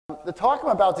The talk I'm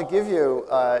about to give you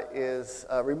is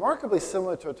remarkably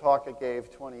similar to a talk I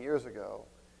gave 20 years ago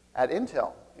at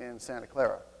Intel in Santa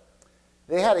Clara.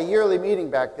 They had a yearly meeting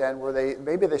back then where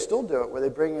maybe they still do it, where they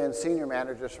bring in senior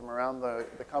managers from around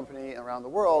the company, around the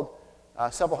world,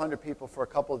 several hundred people for a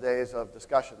couple of days of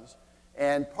discussions.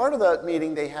 And part of the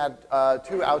meeting, they had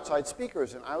two outside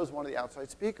speakers, and I was one of the outside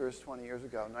speakers 20 years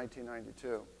ago,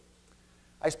 1992.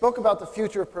 I spoke about the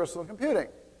future of personal computing.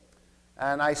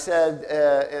 And I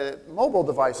said mobile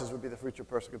devices would be the future of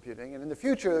personal computing. And in the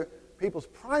future, people's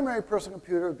primary personal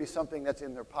computer would be something that's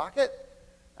in their pocket,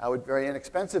 would be very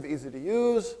inexpensive, easy to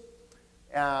use,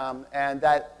 and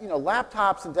that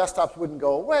laptops and desktops wouldn't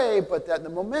go away, but that the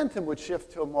momentum would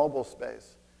shift to a mobile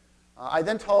space. I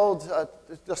then told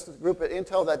just a group at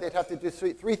Intel that they'd have to do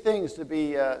three things to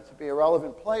be a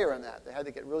relevant player in that. They had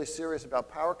to get really serious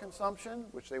about power consumption,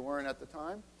 which they weren't at the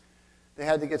time. They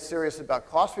had to get serious about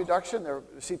cost reduction. Their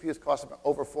CPUs cost about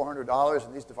over $400,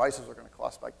 and these devices are going to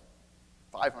cost like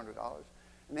 $500.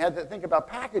 And they had to think about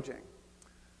packaging.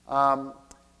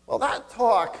 Well, that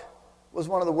talk was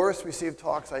one of the worst received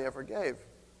talks I ever gave.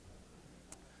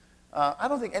 I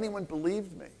don't think anyone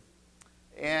believed me.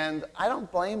 And I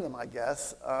don't blame them, I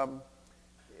guess.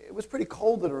 It was pretty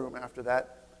cold in the room after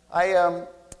that.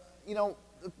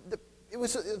 It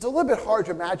was a little bit hard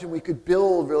to imagine we could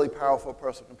build really powerful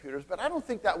personal computers, but I don't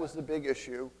think that was the big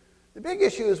issue. The big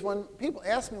issue is when people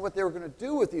asked me what they were going to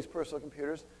do with these personal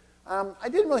computers, I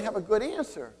didn't really have a good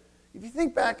answer. If you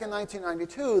think back in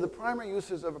 1992, the primary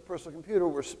uses of a personal computer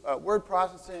were word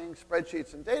processing,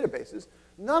 spreadsheets, and databases.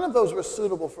 None of those were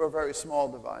suitable for a very small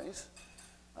device.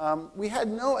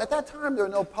 At that time, there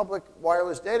were no public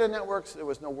wireless data networks. There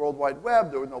was no World Wide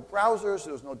Web. There were no browsers.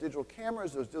 There was no digital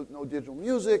cameras. There was no digital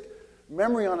music.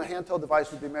 Memory on a handheld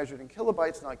device would be measured in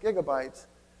kilobytes, not gigabytes.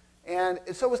 And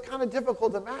so it was kind of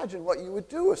difficult to imagine what you would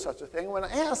do with such a thing. When I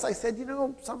asked, I said,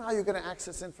 somehow you're going to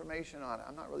access information on it.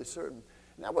 I'm not really certain.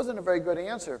 And that wasn't a very good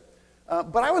answer.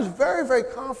 But I was very, very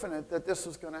confident that this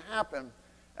was going to happen.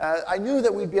 I knew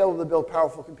that we'd be able to build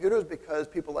powerful computers because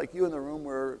people like you in the room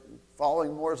were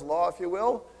following Moore's law, if you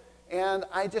will. And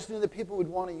I just knew that people would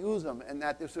want to use them and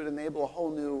that this would enable a whole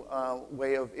new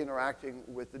way of interacting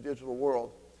with the digital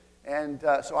world. And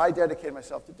so I dedicated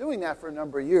myself to doing that for a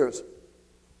number of years.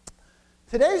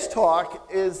 Today's talk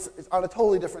is on a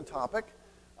totally different topic.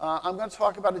 I'm going to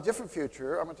talk about a different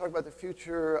future. I'm going to talk about the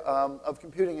future of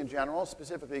computing in general,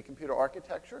 specifically computer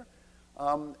architecture.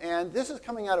 And this is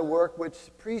coming out of work which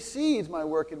precedes my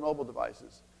work in mobile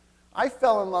devices. I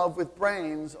fell in love with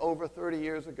brains over 30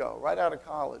 years ago, right out of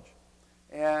college.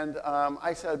 And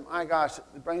I said, my gosh,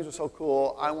 the brains are so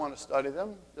cool, I want to study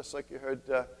them, just like you heard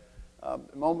a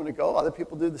moment ago. Other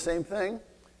people do the same thing.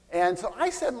 And so I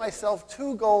set myself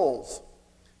two goals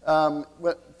 30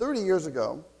 years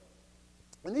ago.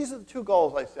 And these are the two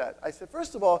goals I set. I said,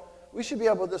 first of all, we should be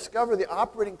able to discover the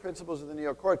operating principles of the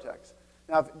neocortex.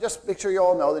 Now, just make sure you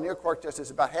all know the neocortex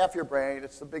is about half your brain.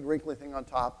 It's the big wrinkly thing on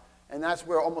top. And that's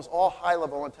where almost all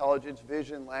high-level intelligence,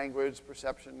 vision, language,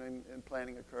 perception, and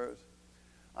planning occurs.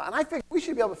 And I figured we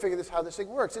should be able to figure how this thing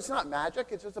works. It's not magic.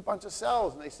 It's just a bunch of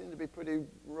cells, and they seem to be pretty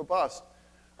robust.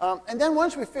 And then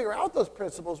once we figure out those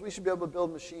principles, we should be able to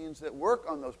build machines that work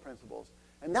on those principles.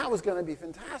 And that was going to be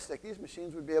fantastic. These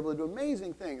machines would be able to do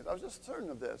amazing things. I was just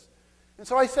certain of this. And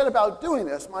so I set about doing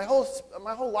this. My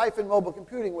whole life in mobile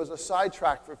computing was a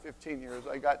sidetrack for 15 years.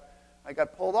 I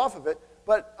got pulled off of it.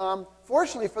 But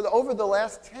fortunately, over the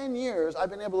last 10 years, I've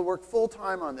been able to work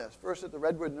full-time on this. First at the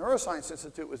Redwood Neuroscience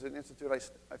Institute, was an institute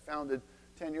I founded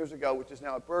 10 years ago, which is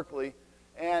now at Berkeley.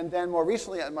 And then more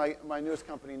recently at my newest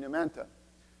company, Numenta.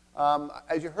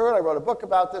 As you heard, I wrote a book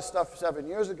about this stuff 7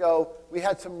 years ago. We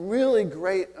had some really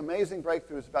great, amazing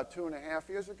breakthroughs about 2.5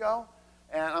 years ago.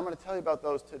 And I'm going to tell you about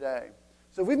those today.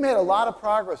 So we've made a lot of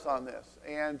progress on this,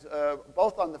 and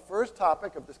both on the first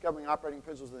topic of discovering operating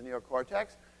principles of the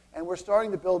neocortex, and we're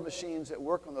starting to build machines that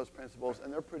work on those principles,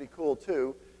 and they're pretty cool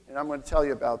too, and I'm going to tell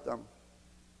you about them.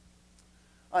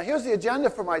 Here's the agenda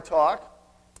for my talk.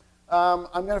 I'm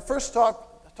going to first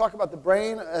talk about the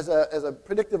brain as a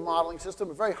predictive modeling system,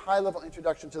 a very high-level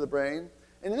introduction to the brain.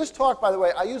 And in this talk, by the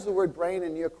way, I use the word brain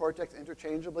and neocortex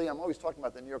interchangeably. I'm always talking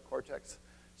about the neocortex,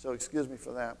 so excuse me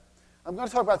for that. I'm going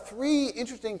to talk about three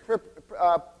interesting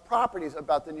properties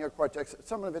about the neocortex,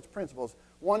 some of its principles.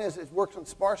 One is it works on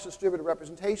sparse distributed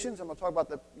representations. I'm going to talk about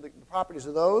the properties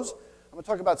of those. I'm going to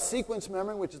talk about sequence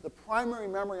memory, which is the primary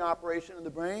memory operation in the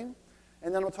brain.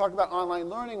 And then we'll talk about online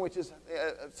learning, which is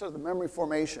sort of the memory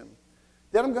formation.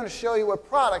 Then I'm going to show you a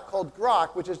product called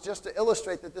Grok, which is just to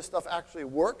illustrate that this stuff actually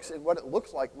works and what it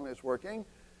looks like when it's working.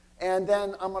 And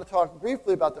then I'm going to talk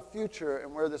briefly about the future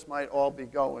and where this might all be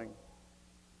going.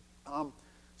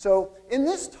 So in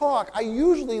this talk, I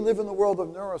usually live in the world of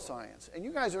neuroscience. And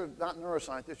you guys are not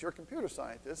neuroscientists, you're computer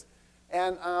scientists.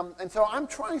 And so I'm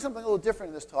trying something a little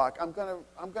different in this talk. I'm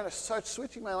going to start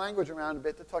switching my language around a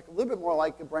bit to talk a little bit more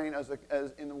like the brain as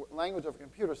in the language of a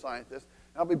computer scientist.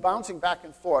 And I'll be bouncing back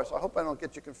and forth, so I hope I don't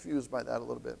get you confused by that a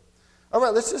little bit. All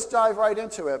right, let's just dive right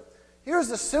into it. Here's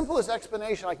the simplest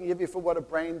explanation I can give you for what a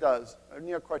brain does, or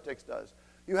neocortex does.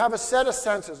 You have a set of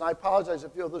sensors, and I apologize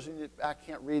if those of you back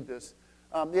can't read this.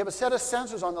 You have a set of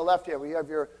sensors on the left here. We have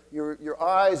your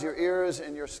eyes, your ears,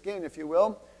 and your skin, if you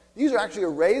will. These are actually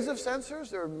arrays of sensors.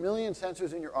 There are a million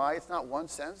sensors in your eye. It's not one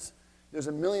sense. There's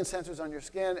a million sensors on your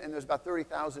skin, and there's about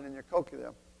 30,000 in your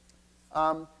cochlea.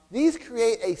 These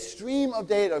create a stream of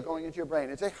data going into your brain.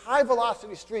 It's a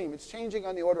high-velocity stream. It's changing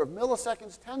on the order of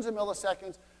milliseconds, tens of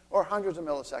milliseconds, or hundreds of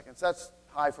milliseconds. That's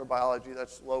high for biology.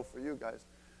 That's low for you guys.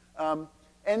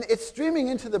 And it's streaming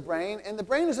into the brain, and the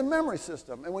brain is a memory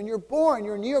system. And when you're born,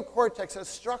 your neocortex has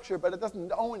structure, but it doesn't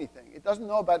know anything. It doesn't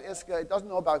know about ISCA. It doesn't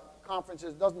know about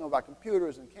conferences. It doesn't know about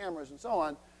computers and cameras and so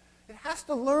on. It has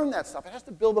to learn that stuff. It has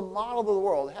to build a model of the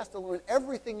world. It has to learn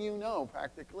everything you know,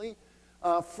 practically,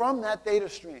 from that data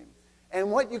stream.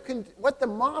 And it builds a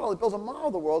model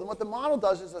of the world, and what the model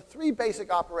does is the three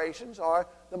basic operations are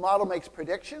the model makes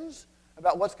predictions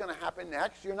about what's going to happen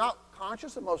next. You're not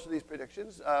conscious of most of these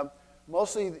predictions.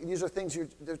 Mostly, these are things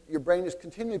your brain is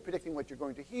continually predicting what you're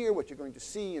going to hear, what you're going to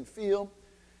see and feel.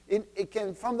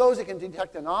 From those, it can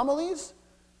detect anomalies,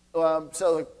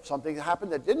 so something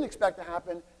happened that didn't expect to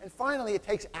happen. And finally, it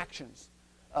takes actions.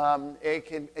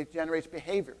 It generates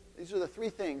behavior. These are the three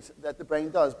things that the brain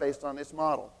does based on its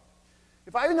model.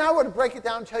 If I now were to break it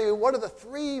down and tell you what are the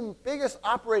three biggest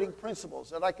operating principles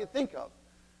that I could think of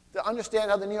to understand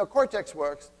how the neocortex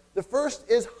works, the first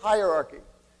is hierarchy.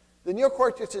 The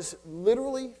neocortex is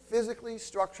literally, physically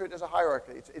structured as a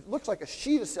hierarchy. It looks like a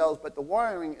sheet of cells, but the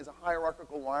wiring is a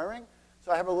hierarchical wiring.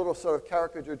 So I have a little sort of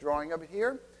caricature drawing of it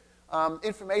here.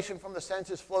 Information from the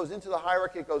senses flows into the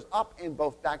hierarchy. It goes up and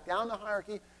both back down the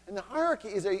hierarchy. And the hierarchy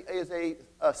is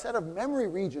a set of memory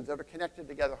regions that are connected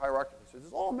together hierarchically. So this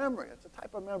is all memory. It's a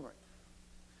type of memory.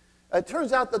 It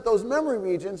turns out that those memory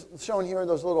regions, shown here in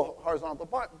those little horizontal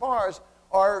bars,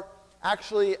 are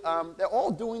actually, they're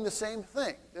all doing the same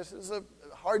thing. This is a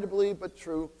hard to believe but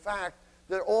true fact.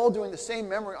 They're all doing the same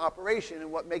memory operation,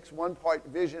 and what makes one part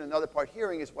vision, another part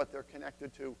hearing, is what they're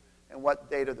connected to and what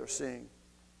data they're seeing.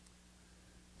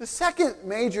 The second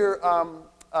major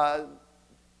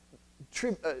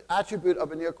attribute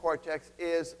of a neocortex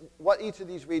is what each of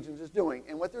these regions is doing.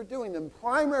 And what they're doing, the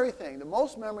primary thing, the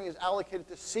most memory is allocated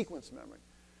to sequence memory.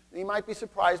 And you might be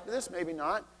surprised by this, maybe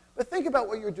not, but think about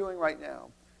what you're doing right now.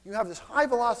 You have this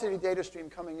high-velocity data stream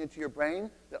coming into your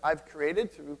brain that I've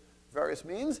created through various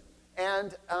means,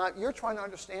 and you're trying to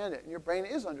understand it, and your brain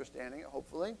is understanding it,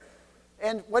 hopefully.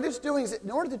 And what it's doing is,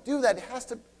 in order to do that,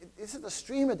 this is a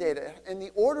stream of data, and the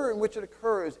order in which it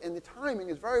occurs and the timing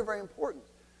is very, very important.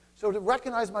 So to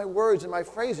recognize my words and my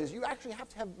phrases, you actually have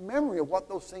to have memory of what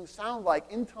those things sound like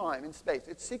in time, in space.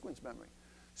 It's sequence memory.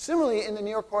 Similarly, in the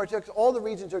neocortex, all the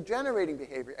regions are generating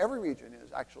behavior. Every region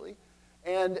is, actually.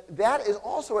 And that is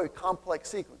also a complex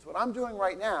sequence. What I'm doing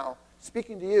right now,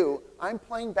 speaking to you, I'm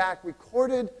playing back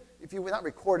recorded, not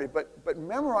recorded, but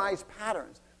memorized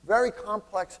patterns, very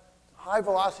complex,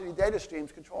 high-velocity data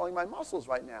streams controlling my muscles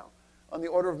right now on the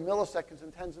order of milliseconds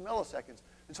and tens of milliseconds.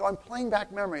 And so I'm playing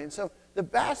back memory. And so the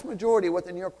vast majority of what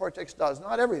the neocortex does,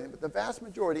 not everything, but the vast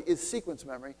majority is sequence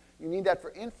memory. You need that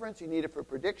for inference, you need it for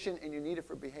prediction, and you need it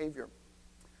for behavior.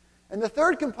 And the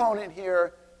third component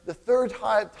here, the third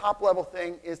top-level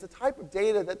thing, is the type of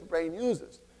data that the brain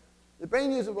uses. The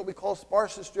brain uses what we call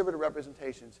sparse distributed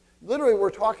representations. Literally, we're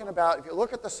talking about, if you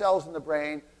look at the cells in the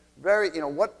brain,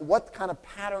 what kind of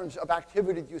patterns of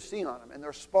activity do you see on them? And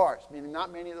they're sparse, meaning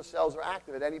not many of the cells are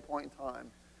active at any point in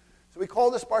time. So we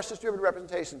call this sparse distributed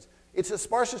representations. It's a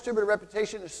sparse distributed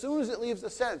representation as soon as it leaves the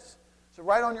sense. So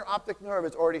right on your optic nerve,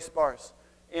 it's already sparse.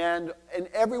 And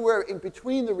everywhere in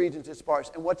between the regions is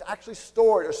sparse. And what's actually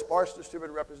stored are sparse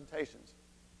distributed representations.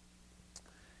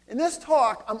 In this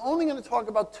talk, I'm only going to talk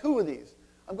about two of these.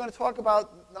 I'm going to talk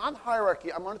about, not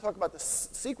hierarchy, I'm going to talk about the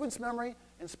sequence memory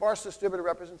and sparse distributed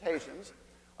representations.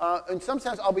 In some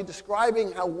sense, I'll be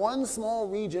describing how one small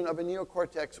region of a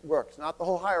neocortex works. Not the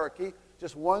whole hierarchy,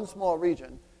 just one small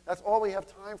region. That's all we have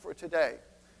time for today.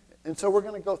 And so we're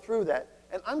going to go through that.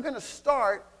 And I'm going to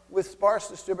start with sparse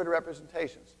distributed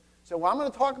representations. So when I'm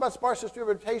going to talk about sparse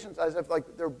distributed representations as if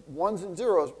like they're ones and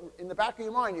zeros, in the back of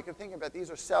your mind you can think about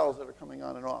these are cells that are coming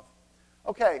on and off.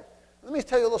 Okay, let me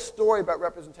tell you a little story about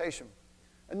representation.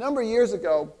 A number of years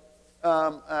ago,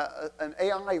 an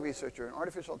AI researcher, an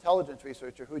artificial intelligence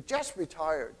researcher who had just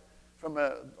retired from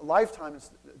a lifetime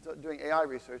doing AI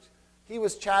research. He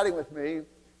was chatting with me,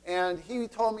 and he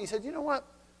told me, he said, you know what,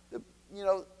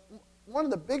 one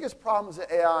of the biggest problems in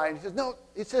AI, and he says, no,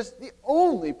 he says the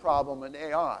only problem in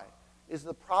AI is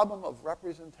the problem of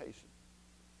representation.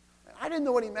 And I didn't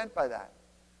know what he meant by that.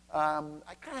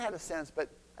 I kind of had a sense, but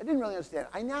I didn't really understand.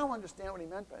 I now understand what he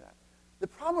meant by that. The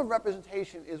problem of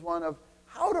representation is one of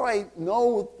how do I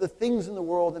know the things in the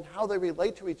world and how they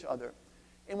relate to each other?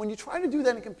 And when you try to do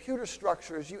that in computer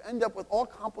structures, you end up with all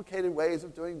complicated ways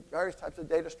of doing various types of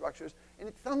data structures, and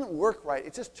it doesn't work right.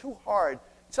 It's just too hard.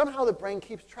 Somehow the brain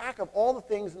keeps track of all the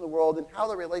things in the world and how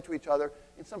they relate to each other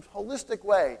in some holistic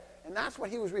way. And that's what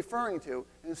he was referring to.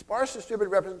 And sparse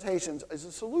distributed representations is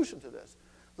a solution to this.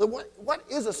 So what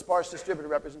is a sparse distributed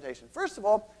representation? First of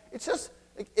all, it's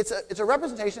a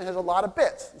representation that has a lot of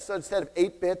bits. So instead of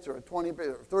 8 bits or 20 bits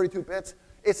or 32 bits,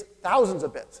 it's thousands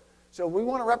of bits. So we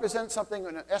want to represent something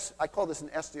in I call this an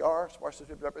SDR, sparse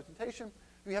distributed representation.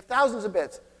 We have thousands of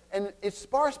bits. And it's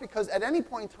sparse because at any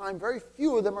point in time, very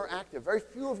few of them are active. Very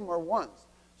few of them are ones.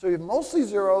 So we have mostly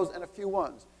zeros and a few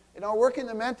ones. In our work in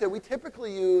Numenta, we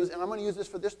typically use, and I'm going to use this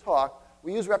for this talk,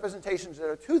 we use representations that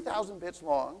are 2,000 bits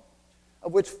long,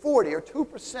 of which 40 or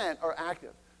 2% are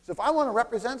active. So if I want to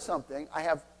represent something, I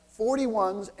have 40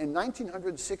 ones and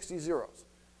 1,960 zeros.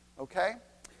 Okay?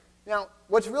 Now,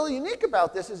 what's really unique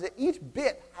about this is that each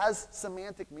bit has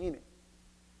semantic meaning.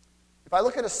 If I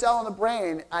look at a cell in the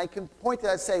brain, I can point to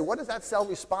that and say, what does that cell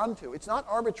respond to? It's not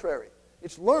arbitrary.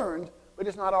 It's learned, but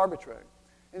it's not arbitrary.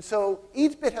 And so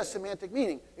each bit has semantic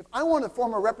meaning. If I want to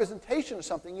form a representation of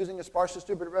something using a sparse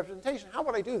distributed representation, how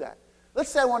would I do that? Let's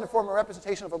say I want to form a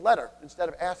representation of a letter instead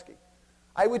of ASCII.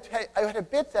 I would have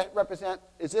bits that represent,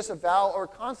 is this a vowel or a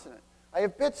consonant? I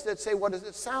have bits that say, what does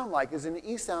it sound like? Is it an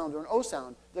E sound or an O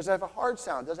sound? Does it have a hard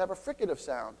sound? Does it have a fricative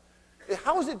sound?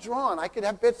 How is it drawn? I could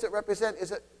have bits that represent,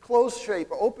 is it closed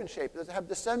shape or open shape? Does it have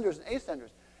descenders and ascenders?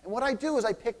 And what I do is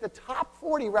I pick the top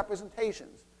 40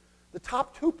 representations, the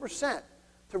top 2%,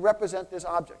 to represent this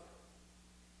object.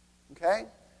 Okay?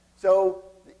 So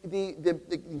the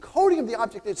encoding of the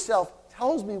object itself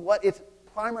tells me what its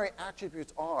primary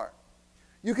attributes are.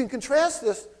 You can contrast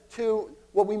this to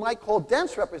what we might call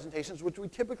dense representations, which we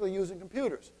typically use in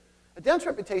computers. A dense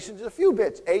representation is a few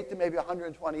bits, 8 to maybe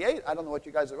 128. I don't know what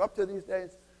you guys are up to these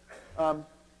days.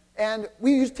 And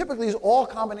we typically use all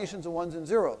combinations of ones and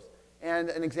zeros. And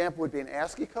an example would be an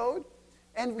ASCII code.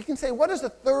 And we can say, what does the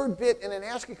third bit in an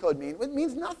ASCII code mean? It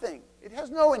means nothing. It has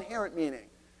no inherent meaning.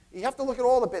 You have to look at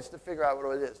all the bits to figure out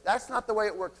what it is. That's not the way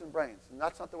it works in brains. And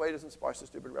that's not the way it is in sparse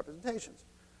distributed representations.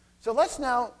 So let's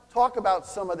now talk about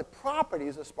some of the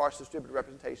properties of sparse distributed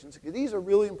representations, because these are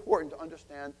really important to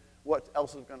understand what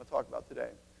else we're going to talk about today.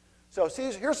 So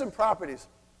see, here's some properties.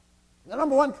 The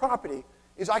number one property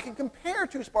is I can compare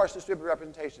two sparse distributed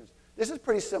representations. This is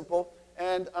pretty simple,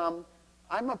 and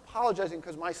I'm apologizing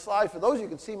because my slides, for those of you who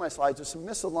can see my slides, there's some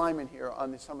misalignment here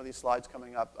on some of these slides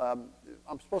coming up.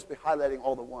 I'm supposed to be highlighting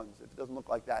all the ones. If it doesn't look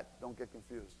like that, don't get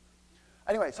confused.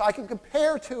 Anyway, so I can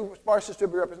compare two sparse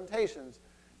distributed representations,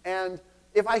 and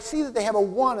if I see that they have a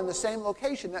 1 in the same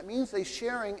location, that means they're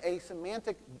sharing a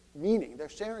semantic meaning. They're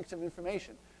sharing some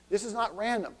information. This is not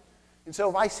random. And so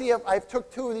if I see I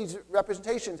took two of these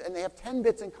representations and they have 10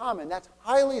 bits in common, that's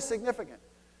highly significant.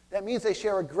 That means they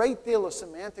share a great deal of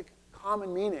semantic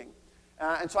common meaning.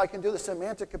 And so I can do the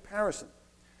semantic comparison.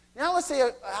 Now let's say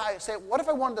what if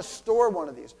I wanted to store one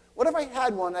of these? What if I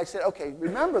had one and I said, OK,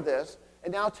 remember this,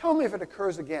 and now tell me if it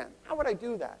occurs again? How would I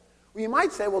do that? Well, you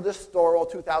might say, well, just store all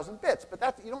 2,000 bits.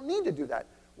 But you don't need to do that.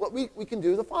 What we can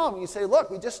do the following. You say, look,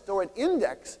 we just store an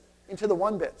index into the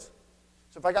 1 bits.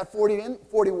 So if I got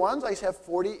 40 ones, I have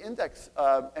 40 index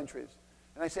entries.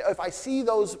 And I say, if I see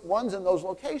those ones in those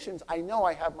locations, I know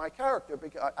I have my character.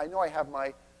 Because I know I have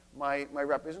my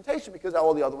representation because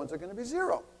all the other ones are going to be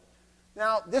 0.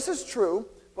 Now, this is true,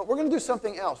 but we're going to do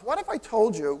something else. What if I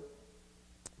told you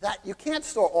that you can't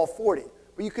store all 40,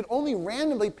 but you could only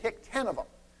randomly pick 10 of them?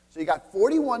 So you got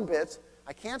 41 bits.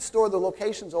 I can't store the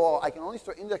locations all. I can only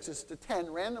store indexes to 10,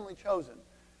 randomly chosen.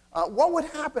 What would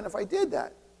happen if I did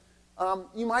that?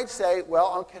 You might say,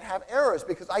 well, I could have errors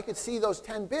because I could see those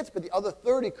 10 bits, but the other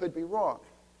 30 could be wrong.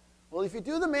 Well, if you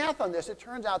do the math on this, it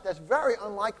turns out that's very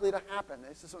unlikely to happen.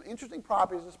 This is some interesting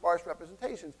properties of sparse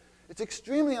representations. It's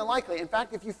extremely unlikely. In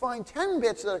fact, if you find 10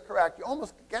 bits that are correct, you're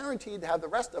almost guaranteed to have the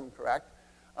rest of them correct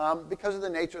because of the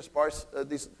nature of sparse,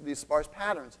 these sparse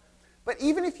patterns. But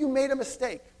even if you made a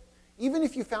mistake, even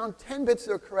if you found 10 bits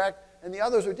that are correct and the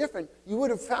others are different, you would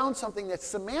have found something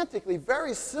that's semantically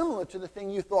very similar to the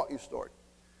thing you thought you stored.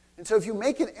 And so if you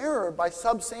make an error by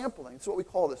subsampling, it's what we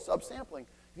call this, subsampling.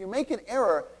 If you make an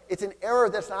error, it's an error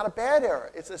that's not a bad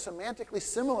error. It's a semantically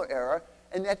similar error,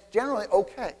 and that's generally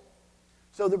okay.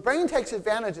 So the brain takes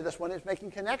advantage of this when it's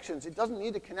making connections. It doesn't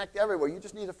need to connect everywhere. You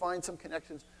just need to find some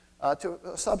connections to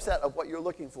a subset of what you're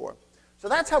looking for. So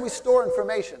that's how we store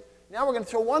information. Now we're going to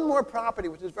throw one more property,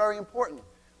 which is very important.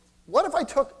 What if I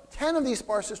took 10 of these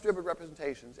sparse distributed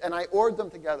representations and I ORed them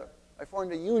together? I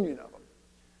formed a union of them.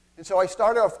 And so I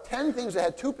started off 10 things that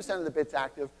had 2% of the bits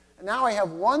active, and now I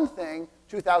have one thing,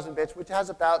 2,000 bits, which has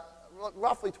about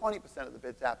roughly 20% of the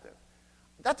bits active.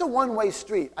 That's a one-way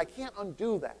street. I can't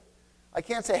undo that. I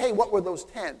can't say, hey, what were those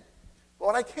 10? But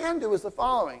what I can do is the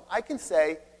following. I can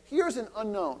say, here's an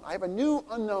unknown. I have a new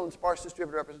unknown sparse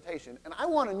distributed representation, and I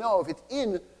want to know if it's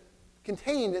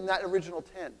contained in that original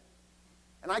 10.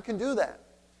 And I can do that.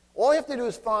 All I have to do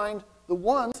is find the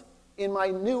ones in my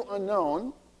new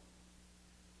unknown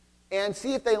and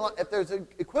see if there's an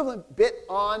equivalent bit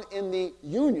on in the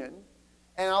union.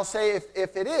 And I'll say,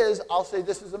 if it is, I'll say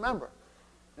this is a member.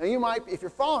 Now you might, if you're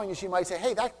following this, you might say,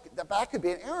 hey, that could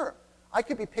be an error. I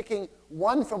could be picking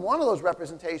one from one of those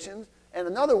representations and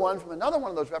another one from another one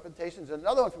of those representations and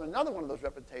another one from another one of those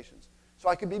representations. So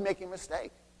I could be making a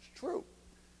mistake. It's true.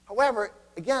 However,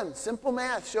 again, simple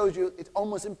math shows you it's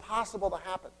almost impossible to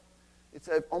happen. It's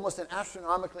almost an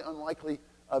astronomically unlikely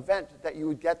event that you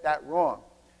would get that wrong.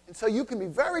 And so you can be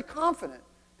very confident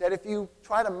that if you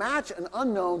try to match an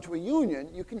unknown to a union,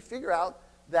 you can figure out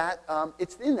that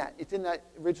it's in that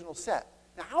original set.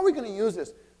 Now, how are we going to use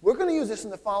this? We're going to use this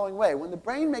in the following way. When the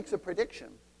brain makes a prediction,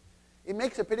 it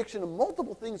makes a prediction of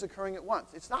multiple things occurring at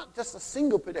once. It's not just a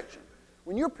single prediction.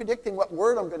 When you're predicting what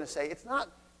word I'm going to say, it's not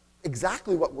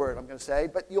exactly what word I'm going to say,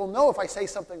 but you'll know if I say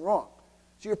something wrong.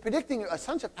 So you're predicting a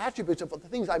bunch of attributes of the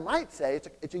things I might say.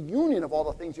 It's a union of all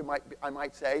the things I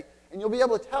might say, and you'll be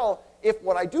able to tell if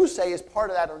what I do say is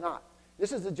part of that or not.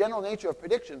 This is the general nature of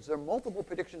predictions. There are multiple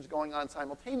predictions going on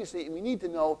simultaneously, and we need to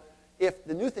know if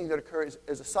the new thing that occurs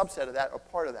is a subset of that or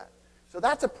part of that. So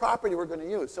that's a property we're going to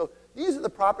use. So these are the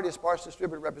properties of sparse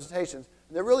distributed representations,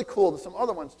 and they're really cool. There's some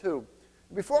other ones too.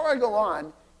 Before I go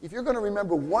on, if you're going to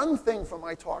remember one thing from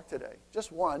my talk today,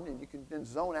 just one, and you can then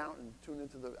zone out and tune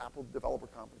into the Apple Developer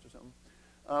Conference or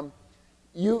something,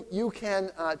 you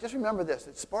can just remember this,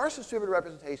 that sparse distributed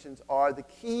representations are the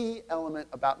key element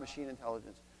about machine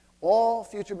intelligence. All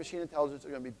future machine intelligence are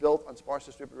going to be built on sparse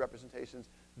distributed representations.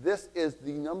 This is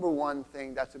the number one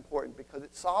thing that's important because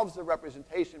it solves the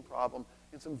representation problem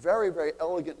in some very, very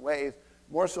elegant ways,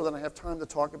 more so than I have time to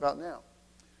talk about now.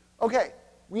 Okay.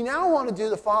 We now want to do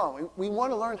the following. We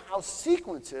want to learn how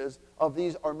sequences of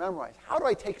these are memorized. How do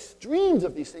I take streams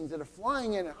of these things that are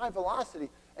flying in at high velocity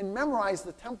and memorize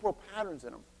the temporal patterns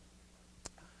in them?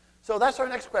 So that's our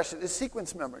next question, is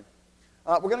sequence memory.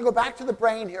 We're going to go back to the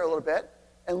brain here a little bit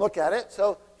and look at it.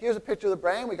 So here's a picture of the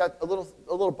brain. We got a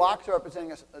little box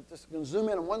representing just going to zoom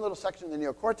in on one little section of the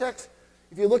neocortex.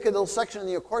 If you look at the little section of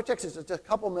the neocortex, it's just a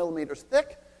couple millimeters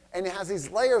thick, and it has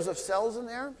these layers of cells in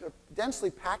there. They're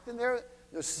densely packed in there.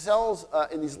 There's cells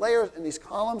in these layers, in these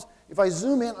columns. If I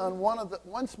zoom in on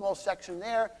one small section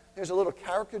there, here's a little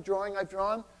character drawing I've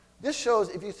drawn. This shows,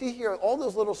 if you see here, all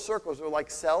those little circles are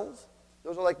like cells.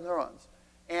 Those are like neurons.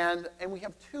 And we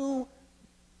have two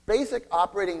basic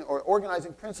operating or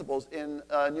organizing principles in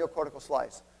neocortical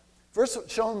slice. First,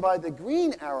 shown by the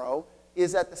green arrow,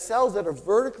 is that the cells that are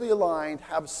vertically aligned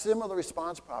have similar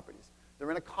response properties. They're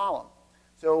in a column.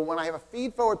 So when I have a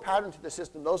feed-forward pattern to the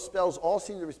system, those cells all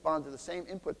seem to respond to the same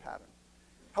input pattern.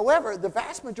 However, the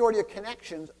vast majority of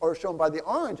connections are shown by the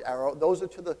orange arrow. Those are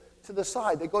to the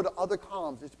side. They go to other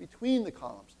columns. It's between the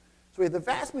columns. So we have the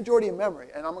vast majority of memory,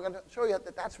 and I'm going to show you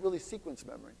that that's really sequence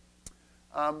memory.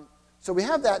 So we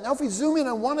have that. Now if we zoom in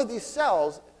on one of these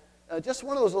cells, just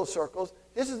one of those little circles,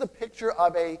 this is a picture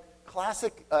of a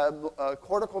classic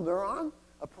cortical neuron,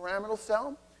 a pyramidal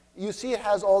cell. You see it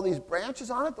has all these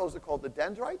branches on it. Those are called the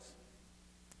dendrites.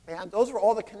 And those are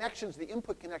all the connections, the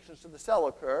input connections to the cell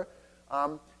occur.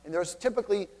 And there's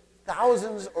typically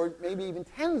thousands or maybe even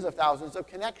tens of thousands of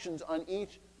connections on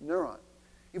each neuron.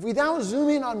 If we now zoom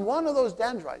in on one of those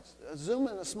dendrites, zoom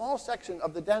in a small section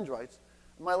of the dendrites,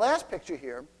 my last picture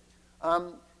here,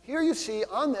 here you see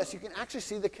on this, you can actually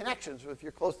see the connections if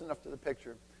you're close enough to the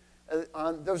picture.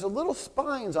 There's a little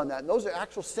spines on that, and those are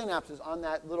actual synapses on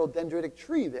that little dendritic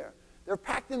tree there. They're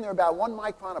packed in there about 1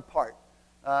 micron apart.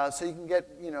 So you can get,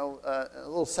 a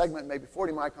little segment maybe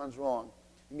 40 microns long.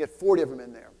 You can get 40 of them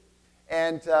in there.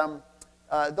 And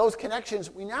those connections,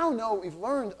 we now know, we've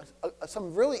learned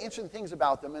some really interesting things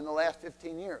about them in the last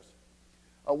 15 years.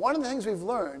 One of the things we've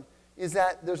learned is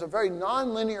that there's a very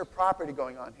nonlinear property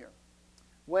going on here.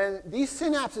 when these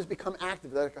synapses become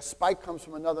active, like a spike comes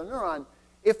from another neuron,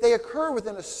 if they occur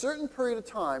within a certain period of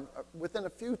time, within a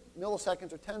few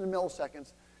milliseconds or 10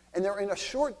 milliseconds, and they're in a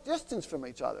short distance from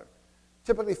each other,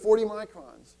 typically 40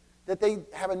 microns, that they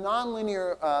have a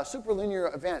nonlinear,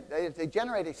 superlinear event. They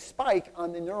generate a spike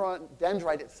on the neuron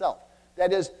dendrite itself.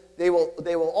 That is, they will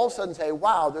all of a sudden say,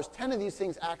 wow, there's 10 of these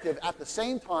things active at the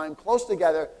same time, close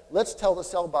together. Let's tell the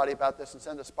cell body about this and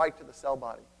send a spike to the cell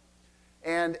body.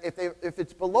 And if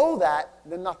it's below that,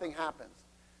 then nothing happens.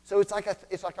 So it's like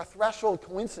a threshold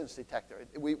coincidence detector.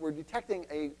 We're detecting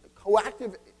a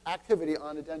coactive activity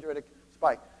on a dendritic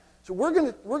spike. So we're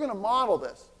going to model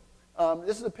this.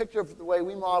 This is a picture of the way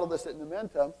we model this at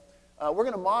Numenta. We're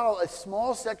going to model a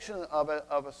small section of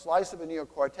a slice of a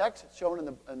neocortex. It's shown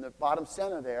in the bottom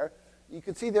center there. You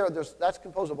can see that's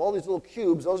composed of all these little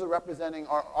cubes. Those are representing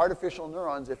our artificial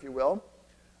neurons, if you will.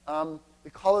 The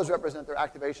colors represent their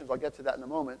activations. I'll get to that in a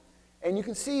moment. And you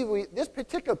can see this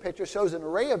particular picture shows an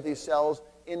array of these cells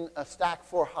in a stack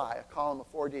 4 high, a column of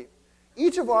 4 deep.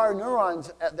 Each of our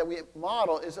neurons that we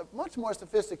model is much more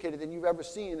sophisticated than you've ever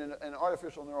seen in an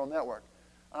artificial neural network.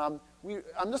 I'm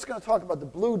just going to talk about the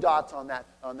blue dots on that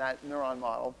neuron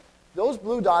model. Those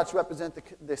blue dots represent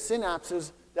the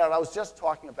synapses that I was just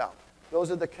talking about. Those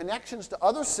are the connections to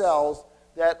other cells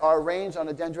that are arranged on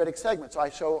a dendritic segment. So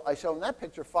I show in that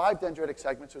picture 5 dendritic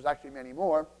segments. There's actually many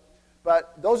more.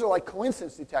 But those are like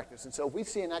coincidence detectors. And so if we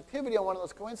see an activity on one of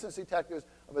those coincidence detectors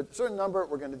of a certain number,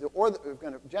 we're going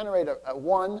to generate a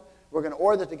 1. We're going to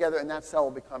OR that together, and that cell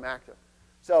will become active.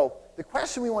 So the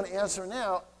question we want to answer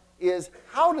now is,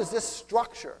 how does this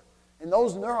structure and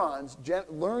those neurons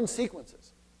learn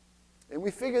sequences? And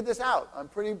we figured this out. I'm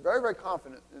very, very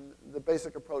confident in the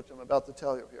basic approach I'm about to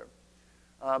tell you here.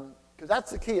 Because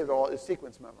that's the key of it all, is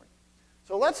sequence memory.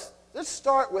 So let's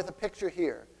start with a picture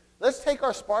here. Let's take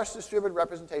our sparse distributed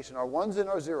representation, our 1s and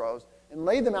our 0s, and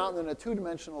lay them out in a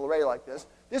 2-dimensional array like this.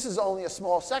 This is only a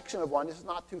small section of one. This is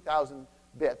not 2,000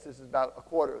 bits. This is about a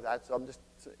quarter of that, so I'm just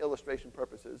for illustration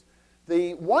purposes.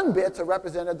 The 1 bits are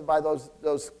represented by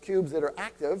those cubes that are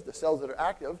active, the cells that are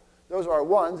active. Those are our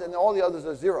 1s, and all the others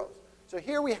are 0s. So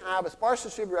here we have a sparse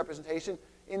distributed representation.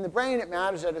 In the brain, it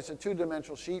matters that it's a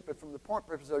 2-dimensional sheet, but from the point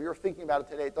purpose of you're thinking about it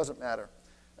today, it doesn't matter.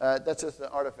 That's just an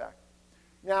artifact.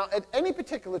 Now, at any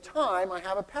particular time, I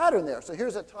have a pattern there. So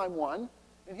here's at time 1,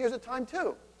 and here's at time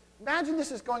 2. Imagine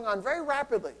this is going on very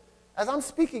rapidly. As I'm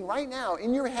speaking right now,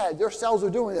 in your head, your cells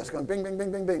are doing this, going bing, bing,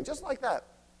 bing, bing, bing, just like that.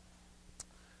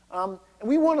 And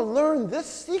we want to learn this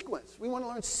sequence. We want to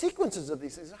learn sequences of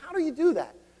these things. How do you do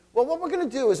that? Well, what we're going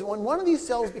to do is when one of these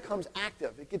cells becomes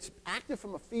active, it gets active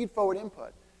from a feed-forward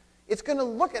input, it's going to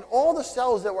look at all the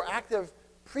cells that were active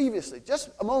previously, just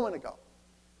a moment ago.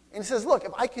 And it says, look,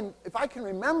 if I can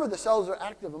remember the cells that were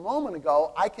active a moment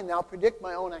ago, I can now predict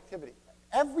my own activity.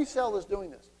 Every cell is doing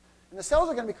this. And the cells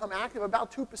are going to become active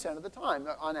about 2% of the time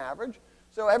on average.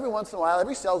 So every once in a while,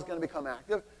 every cell is going to become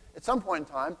active at some point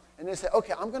in time. And they say,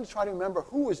 OK, I'm going to try to remember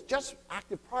who was just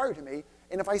active prior to me.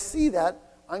 And if I see that,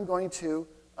 I'm going to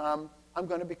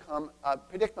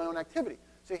predict my own activity.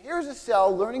 So here's a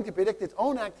cell learning to predict its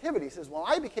own activity. It says, well,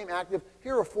 I became active.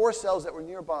 Here are 4 cells that were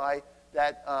nearby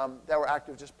that were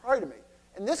active just prior to me.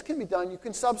 And this can be done. You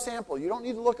can subsample. You don't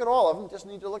need to look at all of them. Just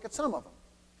need to look at some of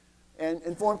them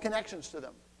and form connections to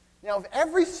them. Now, if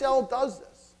every cell does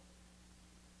this,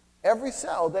 every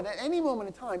cell, then at any moment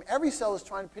in time, every cell is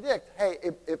trying to predict, hey,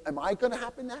 am I going to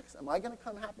happen next? Am I going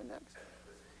to happen next?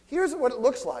 Here's what it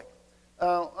looks like.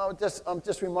 I'm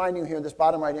just reminding you here in this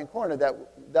bottom right-hand corner that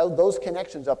those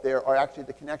connections up there are actually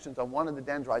the connections on one of the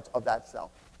dendrites of that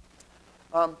cell.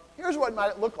 Here's what it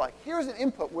might look like. Here's an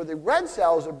input where the red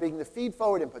cells are being the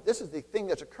feed-forward input. This is the thing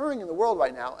that's occurring in the world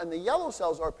right now, and the yellow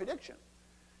cells are prediction.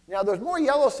 Now, there's more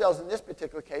yellow cells in this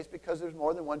particular case because there's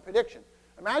more than one prediction.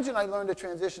 Imagine I learned the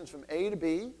transitions from A to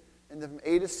B, and then from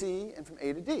A to C, and from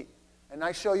A to D. And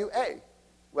I show you A.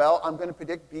 Well, I'm going to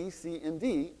predict B, C, and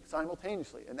D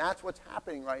simultaneously. And that's what's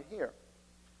happening right here.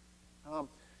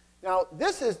 Now,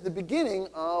 this is the beginning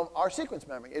of our sequence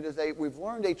memory. We've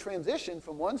learned a transition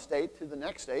from one state to the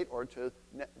next state, or to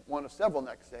one of several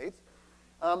next states.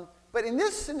 But in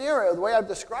this scenario, the way I've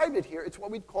described it here, it's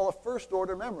what we'd call a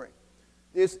first-order memory.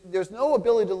 There's no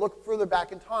ability to look further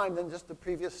back in time than just the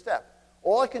previous step.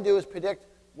 All I can do is predict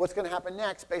what's going to happen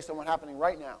next based on what's happening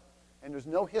right now. And there's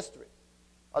no history,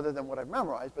 other than what I've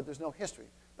memorized, but there's no history.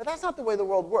 But that's not the way the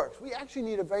world works. We actually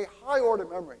need a very high-order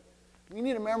memory. We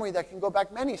need a memory that can go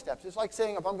back many steps. It's like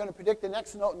saying if I'm going to predict the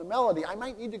next note in the melody, I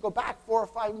might need to go back 4 or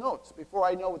 5 notes before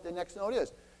I know what the next note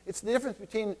is. It's the difference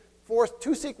between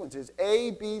 2 sequences,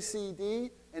 A, B, C, D,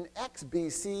 and X, B,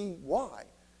 C, Y.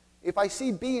 If I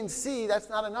see B and C, that's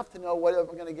not enough to know whether I'm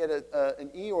going to get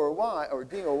an E or a Y, or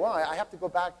D or Y. I have to go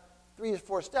back 3 or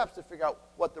 4 steps to figure out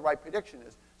what the right prediction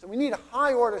is. So we need a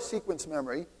high-order sequence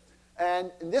memory,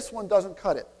 and this one doesn't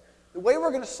cut it. The way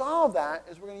we're going to solve that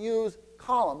is we're going to use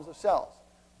columns of cells.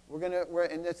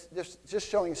 And it's just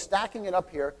showing, stacking it up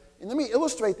here. And let me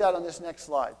illustrate that on this next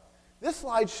slide. This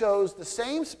slide shows the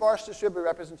same sparse distributed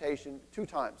representation 2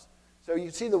 times. So you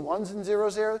see the 1s and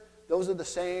 0s there? Those are the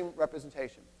same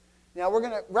representation. Now we're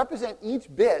going to represent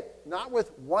each bit not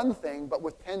with one thing, but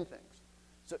with 10 things.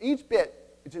 So each bit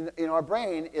in our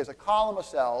brain is a column of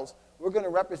cells. We're going to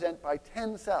represent by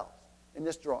 10 cells in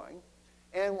this drawing.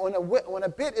 And when a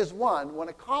bit is 1, when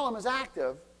a column is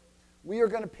active, we are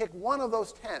going to pick one of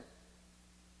those 10.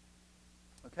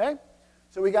 Okay?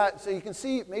 So you can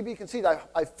see, maybe you can see that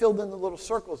I filled in the little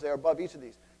circles there above each of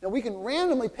these. Now we can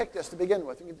randomly pick this to begin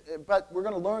with, but we're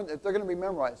going to learn that they're going to be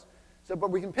memorized. But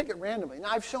we can pick it randomly. Now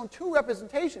I've shown 2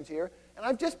 representations here, and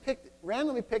I've just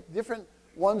randomly picked different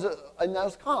ones in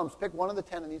those columns. Pick one of the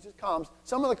 10 in these columns.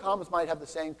 Some of the columns might have the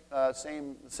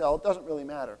same cell. It doesn't really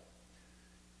matter.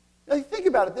 Now you think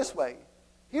about it this way.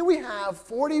 Here we have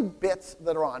 40 bits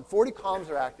that are on. 40 columns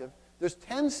are active. There's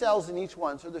 10 cells in each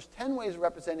one, so there's 10 ways of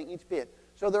representing each bit.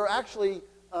 So there are actually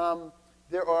 10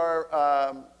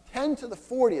 to the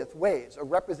 40th ways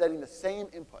of representing the same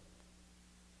input.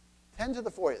 10 to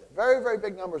the 40th. Very, very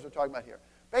big numbers we're talking about here.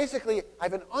 Basically, I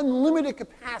have an unlimited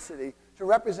capacity to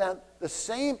represent the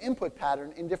same input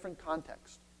pattern in different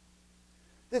contexts.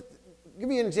 Give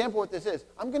me an example of what this is.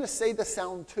 I'm going to say the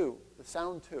sound 2,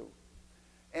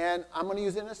 and I'm going to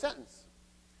use it in a sentence.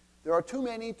 There are too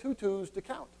many tutus to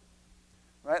count.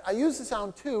 Right? I use the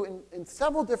sound 2 in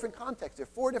several different contexts. There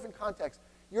are 4 different contexts.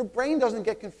 Your brain doesn't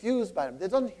get confused by them. It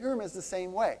doesn't hear them as the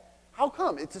same way. How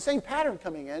come? It's the same pattern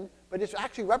coming in, but it's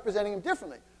actually representing them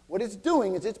differently. What it's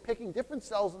doing is it's picking different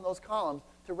cells in those columns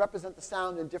to represent the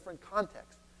sound in different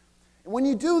contexts. And when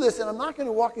you do this, and I'm not going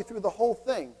to walk you through the whole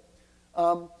thing,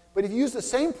 but if you use the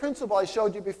same principle I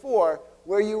showed you before,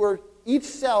 where each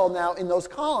cell now in those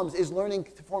columns is learning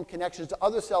to form connections to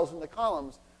other cells in the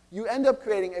columns, you end up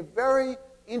creating a very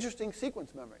interesting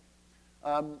sequence memory.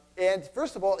 And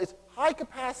first of all, it's high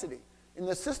capacity. In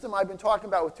the system I've been talking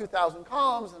about with 2,000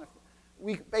 columns, and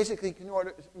we basically can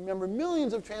remember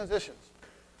millions of transitions.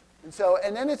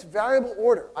 And then it's variable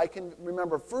order. I can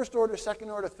remember first order,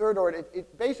 second order, third order.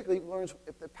 It basically learns,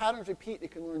 if the patterns repeat, it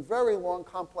can learn very long,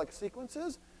 complex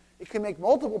sequences. It can make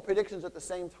multiple predictions at the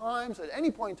same time. So at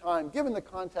any point in time, given the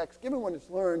context, given what it's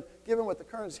learned, given what the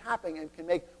current is happening, it can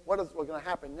make what's going to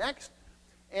happen next.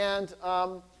 And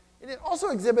it also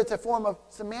exhibits a form of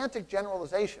semantic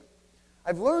generalization.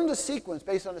 I've learned a sequence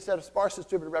based on a set of sparse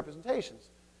distributed representations.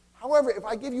 However, if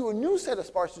I give you a new set of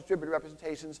sparse distributed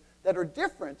representations that are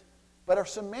different but are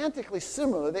semantically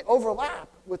similar, they overlap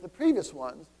with the previous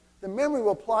ones, the memory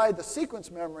will apply the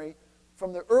sequence memory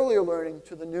from the earlier learning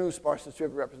to the new sparse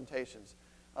distributed representations.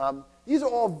 These are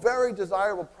all very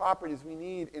desirable properties we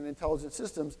need in intelligent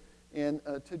systems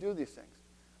to do these things.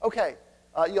 Okay,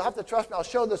 you'll have to trust me. I'll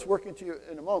show this working to you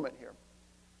in a moment here.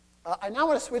 I now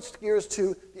want to switch gears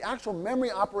to the actual memory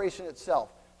operation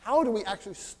itself. How do we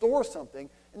actually store something?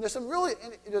 And there's a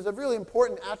really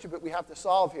important attribute we have to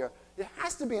solve here. It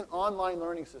has to be an online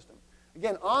learning system.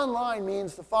 Again, online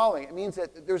means the following. It means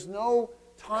that there's no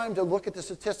time to look at the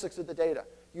statistics of the data.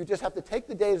 You just have to take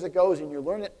the data as it goes, and you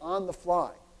learn it on the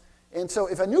fly. And so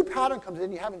if a new pattern comes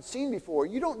in you haven't seen before,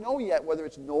 you don't know yet whether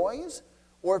it's noise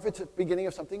or if it's the beginning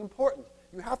of something important.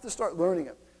 You have to start learning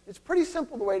it. It's pretty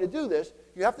simple the way to do this.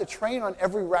 You have to train on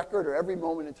every record or every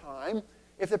moment in time.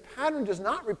 If the pattern does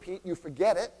not repeat, you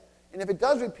forget it. And if it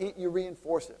does repeat, you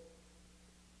reinforce it.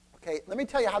 Okay, let me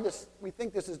tell you how we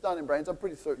think this is done in brains. I'm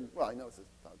pretty certain. Well, I know this is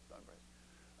done in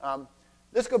brains.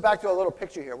 Let's go back to a little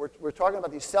picture here. We're talking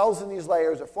about these cells in these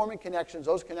layers are forming connections.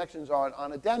 Those connections are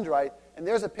on a dendrite. And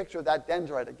there's a picture of that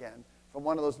dendrite again from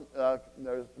one of those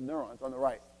neurons on the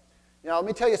right. Now, let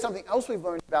me tell you something else we've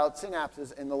learned about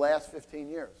synapses in the last 15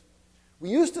 years. We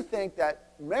used to think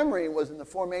that memory was in the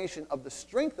formation of the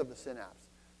strength of the synapse.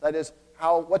 That is,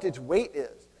 what its weight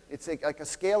is. It's like a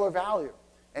scalar value,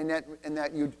 and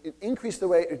that you increase the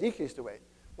weight or decrease the weight.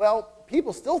 Well,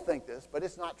 people still think this, but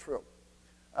it's not true.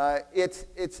 It's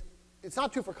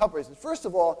not true for a couple reasons. First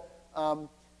of all,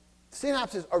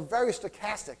 synapses are very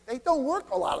stochastic. They don't work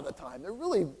a lot of the time. They're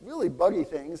really, really buggy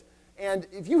things. And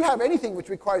if you have anything which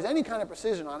requires any kind of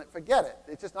precision on it, forget it.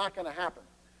 It's just not going to happen.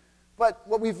 But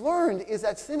what we've learned is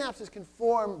that synapses can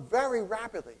form very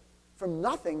rapidly. From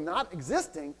nothing, not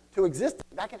existing, to existing.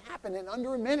 That can happen in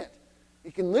under a minute.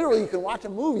 You can watch a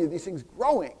movie of these things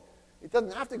growing. It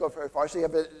doesn't have to go very far. So you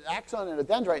have an axon and a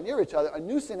dendrite near each other. A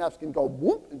new synapse can go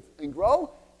whoop and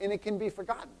grow, and it can be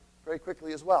forgotten very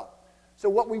quickly as well. So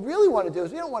what we really want to do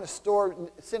is we don't want to store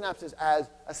synapses as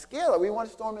a scalar. We want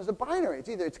to store them as a binary. It's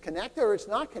either it's connected or it's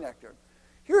not connected.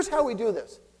 Here's how we do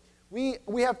this. We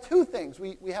have two things.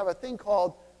 We have a thing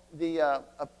called a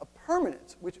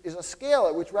permanence, which is a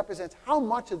scalar, which represents how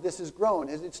much of this is grown.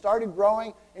 Has it started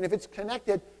growing? And if it's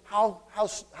connected, how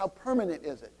permanent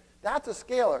is it? That's a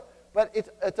scalar. But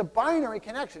it's a binary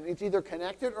connection. It's either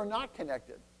connected or not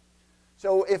connected.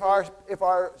 So if our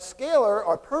scalar,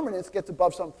 our permanence, gets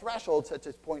above some threshold, such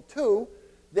as 0.2,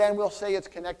 then we'll say it's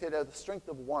connected at a strength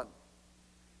of 1.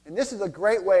 And this is a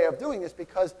great way of doing this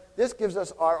because this gives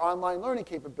us our online learning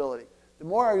capability. The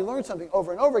more you learn something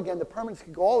over and over again, the permanence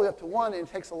can go all the way up to 1, and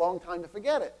it takes a long time to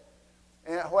forget it.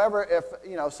 And however,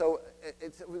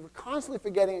 we're constantly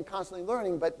forgetting and constantly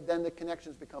learning, but then the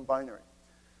connections become binary.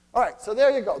 All right, so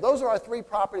there you go. Those are our 3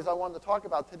 properties I wanted to talk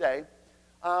about today.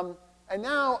 And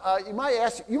now you might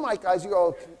guys, you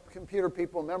all computer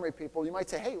people, memory people, you might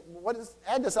say, hey,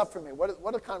 add this up for me. What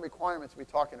are the kind of requirements we're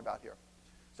talking about here?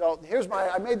 So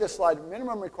I made this slide,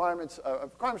 minimum requirements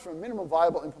for a minimum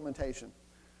viable implementation.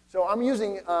 So I'm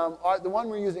using the one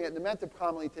we're using at Numenta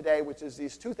commonly today, which is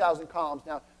these 2,000 columns.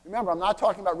 Now, remember, I'm not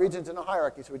talking about regions in a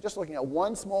hierarchy, so we're just looking at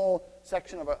one small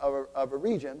section of a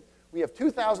region. We have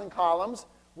 2,000 columns.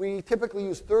 We typically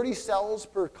use 30 cells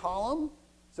per column.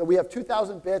 So we have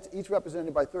 2,000 bits, each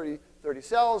represented by 30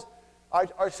 cells.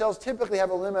 Our cells typically have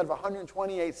a limit of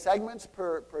 128 segments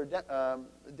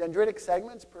dendritic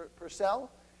segments per cell.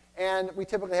 And we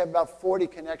typically have about 40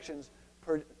 connections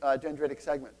per dendritic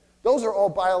segment. Those are all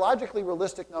biologically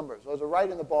realistic numbers. Those are right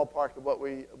in the ballpark of what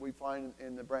we find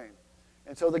in the brain.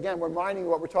 And so again, we're mining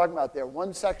what we're talking about there.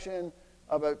 One section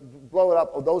of blow it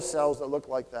up of those cells that look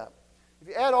like that. If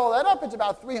you add all that up, it's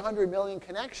about 300 million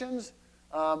connections.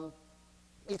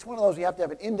 Each one of those, you have to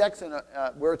have an index and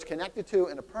where it's connected to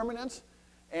and a permanence.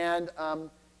 And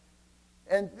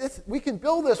we can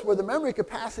build this where the memory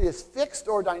capacity is fixed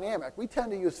or dynamic. We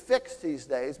tend to use fixed these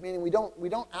days, meaning we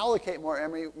don't allocate more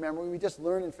memory. We just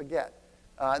learn and forget.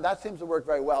 That seems to work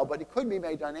very well, but it could be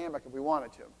made dynamic if we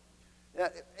wanted to. Now,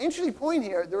 interesting point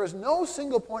here, there is no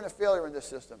single point of failure in this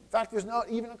system. In fact, there's not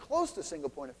even close to single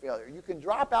point of failure. You can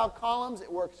drop out columns,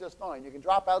 it works just fine. You can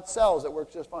drop out cells, it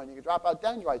works just fine. You can drop out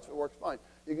dendrites, it works fine.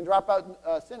 You can drop out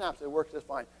synapses, it works just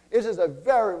fine. This is a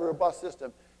very robust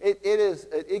system.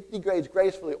 It degrades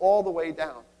gracefully all the way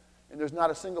down, and there's not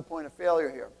a single point of failure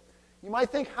here. You might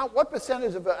think, what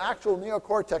percentage of the actual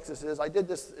neocortex this is? I did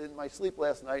this in my sleep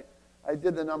last night. I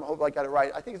did the number, hope I got it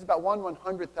right. I think it's about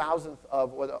 1/100,000th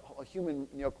of what a human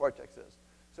neocortex is.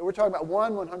 So we're talking about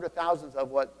 1/100,000th of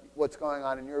what's going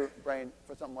on in your brain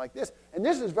for something like this. And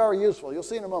this is very useful. You'll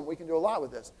see in a moment we can do a lot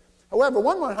with this. However,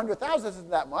 1/100,000th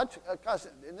isn't that much. Because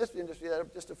in this industry,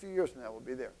 just a few years from now, we'll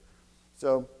be there.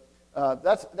 So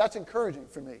that's encouraging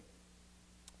for me.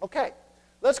 OK,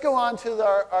 let's go on to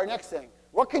our next thing.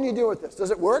 What can you do with this? Does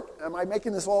it work? Am I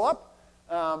making this all up?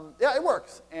 Yeah, it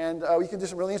works, and we can do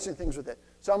some really interesting things with it.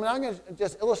 So I'm going to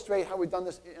just illustrate how we've done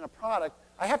this in a product.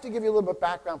 I have to give you a little bit of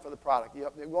background for the product.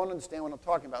 You won't understand what I'm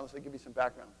talking about unless I give you some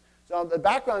background. So the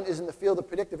background is in the field of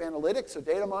predictive analytics, so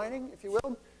data mining, if you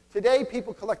will. Today,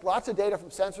 people collect lots of data from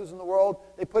sensors in the world.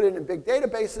 They put it in big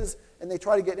databases, and they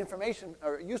try to get information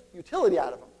or utility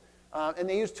out of them. And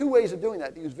they use 2 ways of doing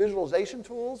that. They use visualization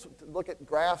tools to look at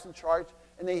graphs and charts,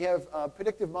 and they have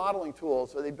predictive modeling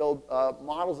tools, so they build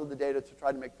models of the data to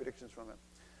try to make predictions from it.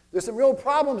 There's some real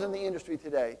problems in the industry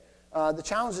today. The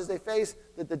challenges they face,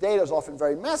 that the data is often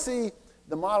very messy,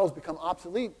 the models become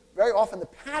obsolete. Very often the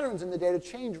patterns in the data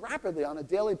change rapidly on a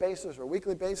daily basis or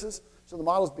weekly basis, so the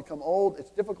models become old.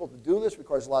 It's difficult to do this,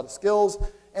 requires a lot of skills.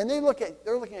 And they're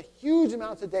looking at huge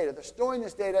amounts of data. They're storing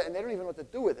this data, and they don't even know what to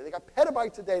do with it. They got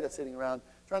petabytes of data sitting around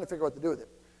trying to figure out what to do with it.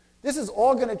 This is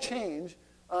all going to change.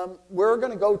 We're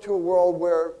going to go to a world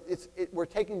where we're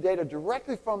taking data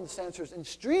directly from the sensors and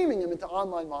streaming them into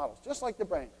online models, just like the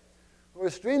brain. We're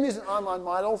going to stream these in online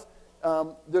models.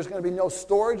 There's going to be no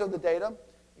storage of the data.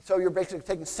 So you're basically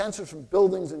taking sensors from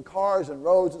buildings and cars and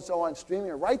roads and so on, streaming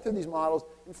it right through these models.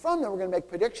 And from them, we're going to make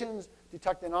predictions,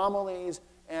 detect anomalies,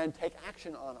 and take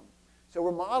action on them. So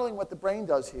we're modeling what the brain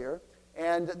does here.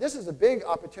 And this is a big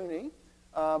opportunity.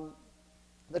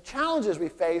 The challenges we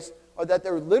face are that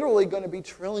there are literally going to be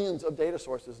trillions of data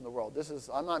sources in the world.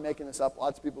 I'm not making this up.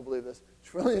 Lots of people believe this.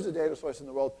 Trillions of data sources in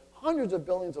the world, hundreds of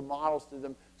billions of models to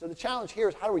them. So the challenge here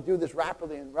is how do we do this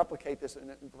rapidly and replicate this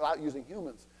without using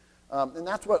humans? And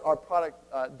that's what our product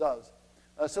does.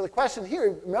 So the question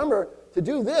here, remember, to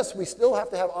do this, we still have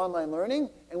to have online learning,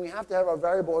 and we have to have our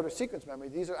variable order sequence memory.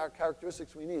 These are our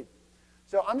characteristics we need.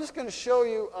 So I'm just going to show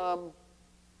you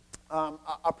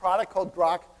a product called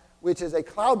Grok, which is a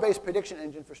cloud-based prediction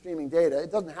engine for streaming data.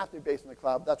 It doesn't have to be based in the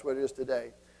cloud. That's what it is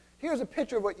today. Here's a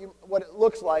picture of what it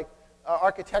looks like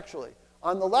architecturally.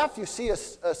 On the left, you see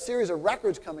a series of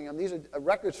records coming in. These are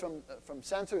records from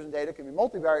sensors and data. It can be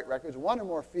multivariate records, one or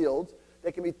more fields.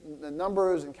 They can be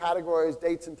numbers and categories,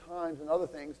 dates and times, and other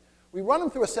things. We run them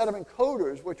through a set of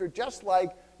encoders, which are just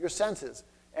like your senses.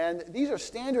 And these are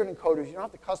standard encoders. You don't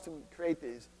have to custom create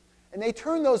these. And they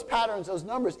turn those patterns, those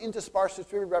numbers, into sparse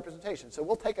distributed representation. So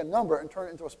we'll take a number and turn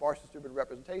it into a sparse distributed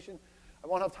representation. I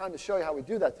won't have time to show you how we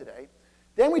do that today.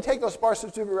 Then we take those sparse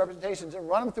distributed representations and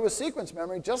run them through a sequence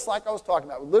memory, just like I was talking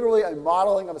about, literally a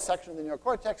modeling of a section of the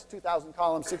neocortex, 2,000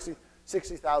 columns,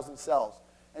 60,000 cells.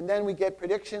 And then we get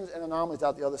predictions and anomalies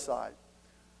out the other side.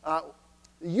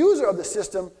 The user of the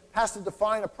system has to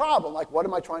define a problem, like what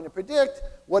am I trying to predict?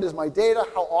 What is my data?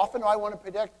 How often do I want to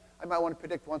predict? I might want to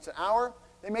predict once an hour.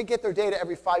 They may get their data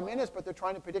every 5 minutes, but they're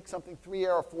trying to predict something 3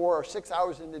 or 4 or 6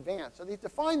 hours in advance. So they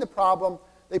define the problem.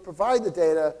 They provide the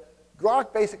data.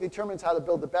 Grok basically determines how to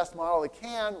build the best model it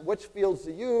can, which fields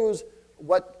to use,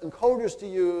 what encoders to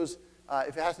use,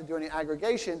 if it has to do any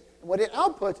aggregation. And what it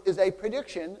outputs is a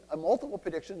prediction, multiple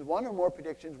predictions, one or more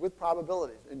predictions with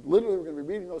probabilities. And literally, we're going to be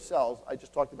reading those cells I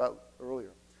just talked about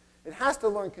earlier. It has to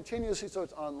learn continuously, so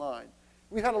it's online.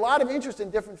 We've had a lot of interest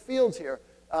in different fields here.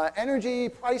 Energy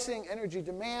pricing, energy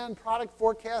demand, product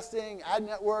forecasting, ad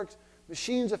networks,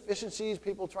 machines efficiencies,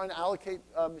 people trying to allocate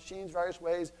machines various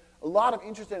ways. A lot of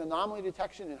interest in anomaly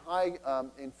detection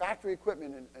in factory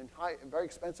equipment and very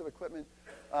expensive equipment.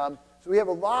 So we have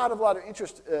a lot of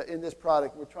interest in this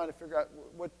product. We're trying to figure out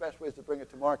what best ways to bring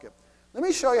it to market. Let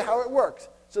me show you how it works.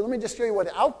 So let me just show you what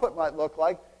the output might look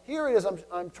like. Here it is.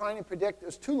 I'm trying to predict.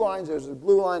 There's 2 lines. There's a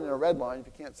blue line and a red line, if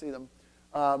you can't see them,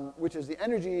 which is the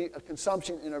energy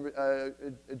consumption in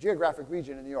a geographic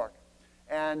region in New York.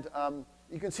 And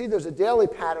you can see there's a daily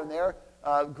pattern there.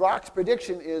 Grok's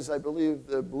prediction is, I believe,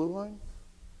 the blue line.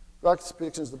 Grok's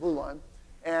prediction is the blue line.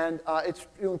 And it's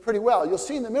doing pretty well. You'll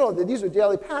see in the middle that these are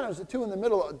daily patterns. The 2 in the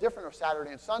middle are different are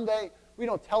Saturday and Sunday. We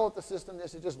don't tell it the system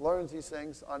this. It just learns these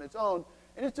things on its own.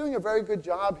 And it's doing a very good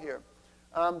job here.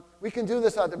 We can do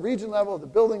this at the region level, the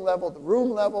building level, the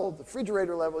room level, the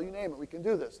refrigerator level, you name it. We can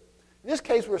do this. In this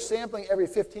case, we're sampling every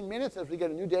 15 minutes as we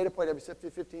get a new data point every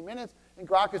 15 minutes. And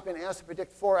Grok has been asked to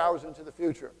predict 4 hours into the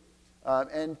future.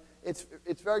 And it's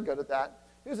very good at that.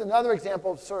 Here's another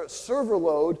example of sort of server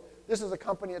load. This is a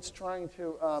company that's trying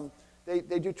to,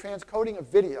 they do transcoding of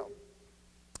video.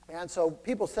 And so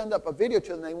people send up a video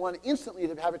to them. They want instantly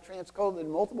to have it transcoded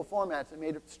in multiple formats and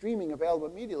made it streaming available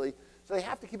immediately. So they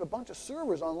have to keep a bunch of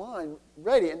servers online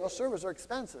ready, and those servers are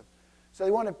expensive. So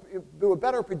they want to do a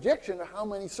better prediction of how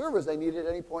many servers they need at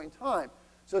any point in time.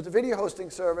 So it's a video hosting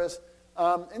service.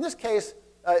 In this case,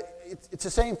 it's the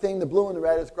same thing. The blue and the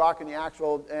red is Grok and the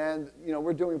actual, and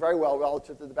we're doing very well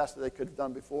relative to the best that they could have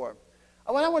done before.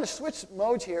 I want to switch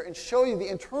modes here and show you the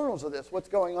internals of this, what's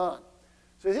going on.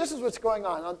 So this is what's going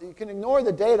on. You can ignore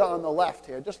the data on the left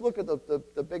here. Just look at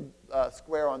the big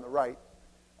square on the right.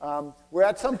 We're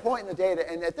at some point in the data,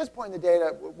 and at this point in the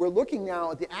data, we're looking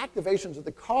now at the activations of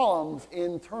the columns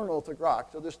internal to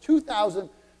Grok. So there's 2,000.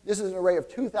 This is an array of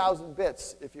 2,000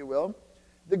 bits, if you will.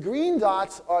 The green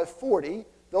dots are 40.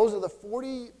 Those are the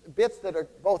 40 bits that are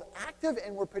both active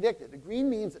and were predicted. The green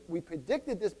means that we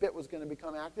predicted this bit was going to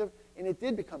become active, and it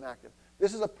did become active.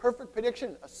 This is a perfect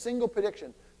prediction, a single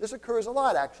prediction. This occurs a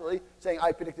lot, actually, saying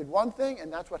I predicted one thing,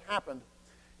 and that's what happened.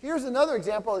 Here's another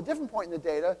example at a different point in the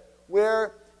data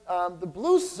where the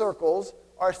blue circles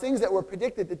are things that were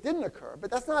predicted that didn't occur.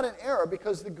 But that's not an error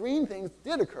because the green things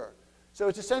did occur. So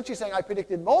it's essentially saying I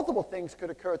predicted multiple things could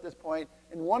occur at this point,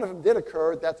 and one of them did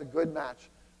occur. That's a good match.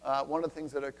 One of the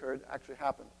things that occurred actually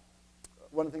happened.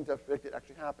 One of the things I predicted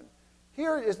actually happened.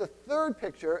 Here is the third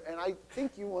picture, and I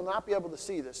think you will not be able to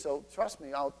see this. So trust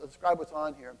me, I'll describe what's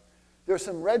on here. There's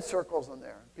some red circles on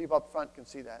there. People up front can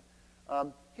see that.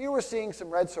 Here we're seeing some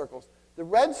red circles. The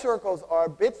red circles are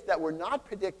bits that were not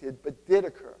predicted but did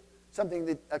occur. Something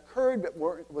that occurred but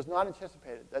was not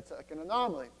anticipated. That's like an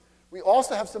anomaly. We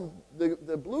also have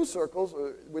the blue circles,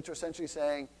 which are essentially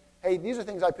saying, hey, these are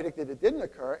things I predicted that didn't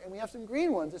occur. And we have some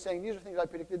green ones that are saying these are things I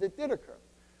predicted that did occur.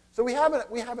 So we have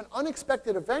an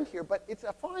unexpected event here, but it's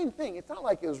a fine thing. It's not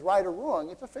like it was right or wrong.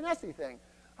 It's a finessey thing.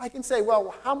 I can say,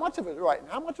 well, how much of it is right and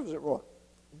how much of it is wrong?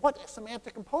 What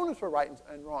semantic components were right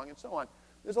and wrong and so on.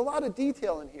 There's a lot of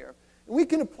detail in here. And we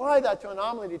can apply that to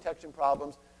anomaly detection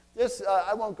problems. This,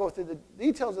 I won't go through the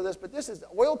details of this, but this is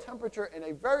oil temperature in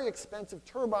a very expensive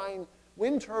turbine,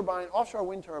 wind turbine, offshore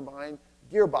wind turbine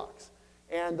gearbox.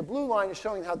 And the blue line is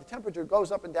showing how the temperature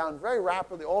goes up and down very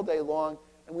rapidly all day long.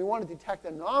 And we want to detect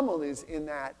anomalies in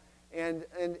that. And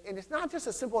it's not just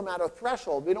a simple matter of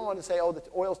threshold. We don't want to say, oh, the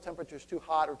oil's temperature is too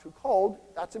hot or too cold.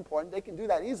 That's important. They can do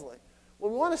that easily.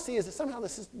 What we want to see is that somehow the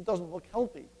system doesn't look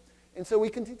healthy. And so we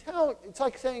can tell, it's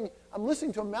like saying, I'm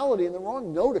listening to a melody and the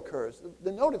wrong note occurs.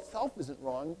 The note itself isn't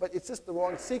wrong, but it's just the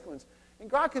wrong sequence. And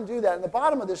Grok can do that. In the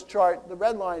bottom of this chart, the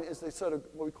red line is the sort of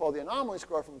what we call the anomaly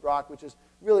score from Grok, which is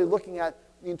really looking at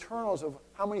the internals of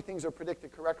how many things are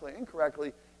predicted correctly and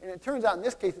incorrectly. And it turns out in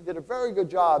this case, it did a very good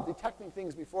job detecting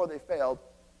things before they failed,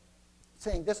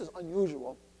 saying this is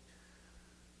unusual.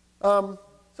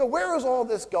 So where is all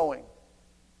this going?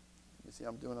 Let me see,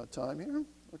 I'm doing on time here.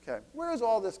 Okay, where is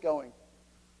all this going?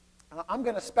 I'm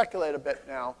going to speculate a bit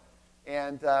now,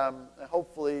 and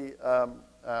hopefully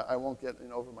I won't get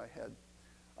in over my head.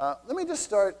 Let me just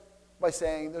start by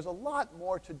saying there's a lot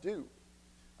more to do.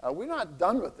 We're not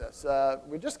done with this.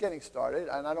 We're just getting started,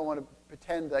 and I don't want to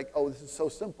pretend like, oh, this is so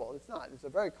simple. It's not. It's a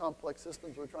very complex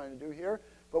systems we're trying to do here,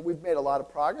 but we've made a lot of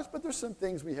progress, but there's some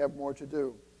things we have more to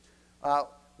do.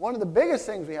 One of the biggest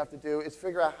things we have to do is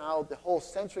figure out how the whole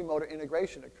sensory motor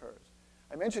integration occurs.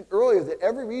 I mentioned earlier that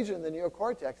every region in the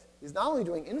neocortex is not only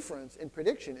doing inference and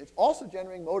prediction, it's also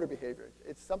generating motor behavior.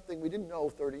 It's something we didn't know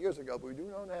 30 years ago, but we do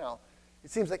know now. It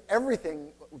seems like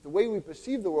everything, the way we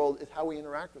perceive the world is how we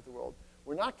interact with the world.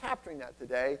 We're not capturing that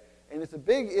today, and it's a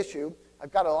big issue.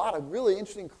 I've got a lot of really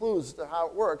interesting clues as to how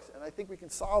it works, and I think we can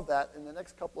solve that in the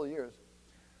next couple of years.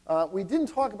 We didn't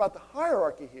talk about the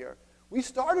hierarchy here. We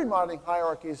started modeling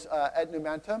hierarchies at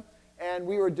Numenta, and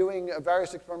we were doing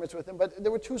various experiments with them, but they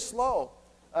were too slow.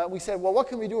 We said, well, what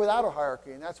can we do without a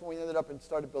hierarchy? And that's when we ended up and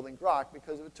started building Grok,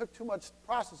 because it took too much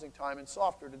processing time and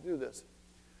software to do this.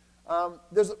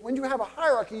 When you have a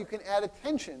hierarchy, you can add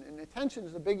attention, and attention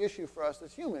is a big issue for us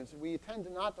as humans. We attend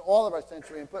to not to all of our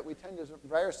sensory input. We tend to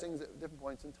various things at different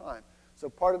points in time.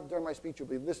 So during my speech, you'll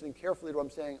be listening carefully to what I'm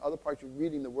saying. Other parts, you're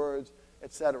reading the words,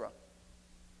 etc.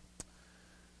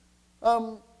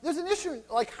 There's an issue,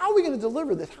 like how are we going to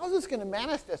deliver this? How is this going to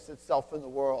manifest itself in the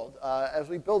world as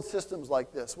we build systems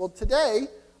like this? Well, today,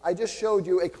 I just showed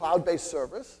you a cloud-based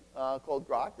service called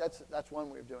Grok. That's one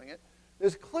way of doing it.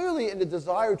 There's clearly a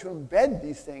desire to embed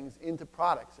these things into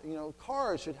products. You know,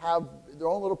 cars should have their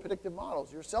own little predictive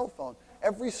models. Your cell phone,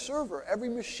 every server, every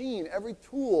machine, every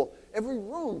tool, every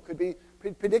room could be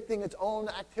predicting its own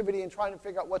activity and trying to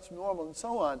figure out what's normal and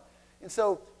so on. And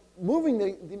so moving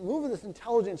this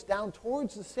intelligence down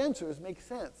towards the sensors makes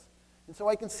sense. And so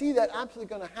I can see that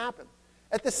absolutely going to happen.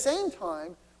 At the same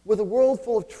time, with a world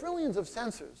full of trillions of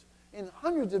sensors and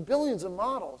hundreds of billions of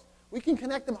models, we can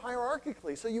connect them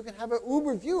hierarchically so you can have an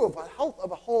uber view of the health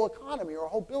of a whole economy or a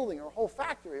whole building or a whole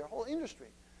factory or a whole industry.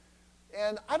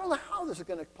 And I don't know how this is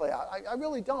going to play out. I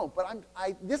really don't. But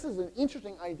this is an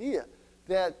interesting idea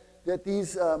that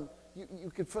these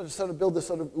you could sort of build this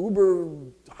sort of uber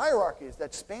hierarchies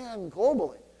that span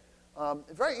globally.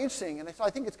 Very interesting. And so I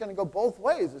think it's going to go both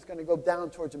ways. It's going to go down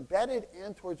towards embedded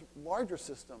and towards larger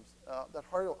systems that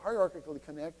are hierarchically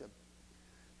connected.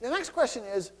 The next question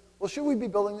is, well, should we be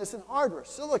building this in hardware,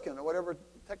 silicon, or whatever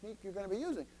technique you're going to be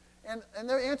using? And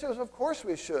the answer is, of course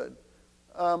we should,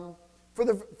 for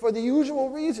the usual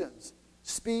reasons: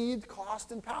 speed,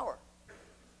 cost, and power,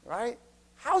 right?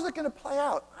 How's it going to play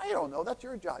out? I don't know. That's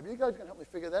your job. You guys can help me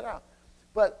figure that out.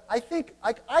 But I think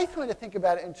I tend to think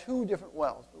about it in two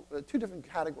different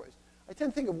categories. I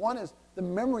tend to think of one as the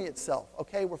memory itself.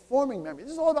 Okay, we're forming memory.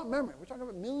 This is all about memory. We're talking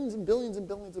about millions and billions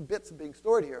of bits being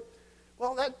stored here.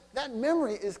 Well, that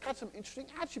memory has got some interesting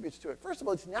attributes to it. First of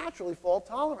all, it's naturally fault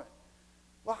tolerant.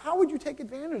 Well, how would you take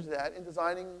advantage of that in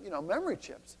designing, memory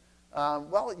chips?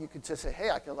 Well, you could just say, hey,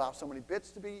 I can allow so many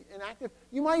bits to be inactive.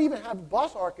 You might even have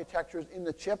bus architectures in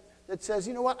the chip that says,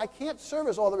 you know what, I can't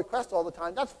service all the requests all the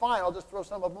time. That's fine. I'll just throw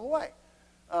some of them away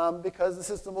because the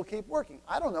system will keep working.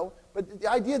 I don't know. But the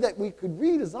idea that we could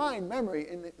redesign memory,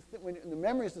 when the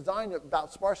memory is designed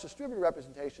about sparse distributed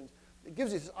representations, it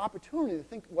gives you this opportunity to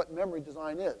think what memory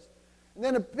design is. And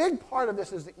then a big part of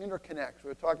this is the interconnects. We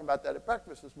were talking about that at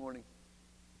breakfast this morning.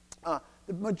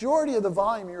 The majority of the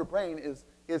volume of your brain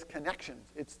is connections.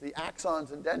 It's the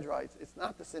axons and dendrites. It's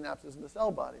not the synapses and the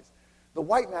cell bodies. The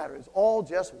white matter is all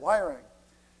just wiring.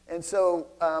 And so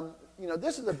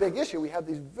this is a big issue. We have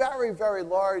these very, very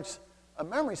large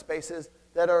memory spaces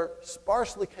that are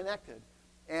sparsely connected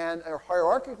and are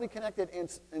hierarchically connected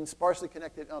and sparsely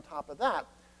connected on top of that.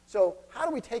 So how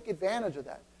do we take advantage of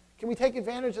that? Can we take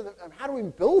advantage of how do we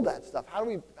build that stuff? How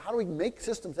do we make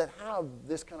systems that have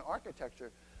this kind of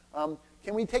architecture?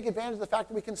 Can we take advantage of the fact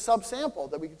that we can subsample,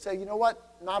 that we can say, you know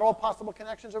what, not all possible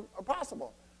connections are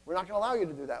possible. We're not going to allow you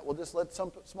to do that. We'll just let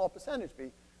some small percentage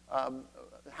be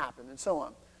happen, and so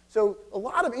on. So a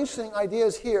lot of interesting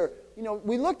ideas here. You know,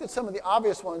 we looked at some of the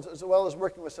obvious ones, as well as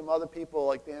working with some other people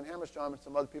like Dan Hammerstrom and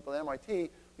some other people at MIT.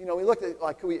 You know, we looked at,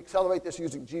 like, could we accelerate this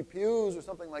using GPUs or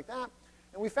something like that?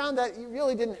 And we found that it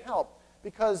really didn't help,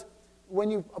 because when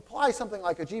you apply something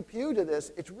like a GPU to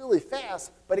this, it's really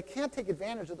fast, but it can't take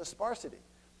advantage of the sparsity.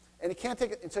 And it can't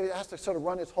take it, and so it has to sort of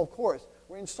run its whole course.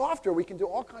 Where in software, we can do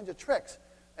all kinds of tricks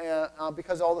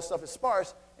because all this stuff is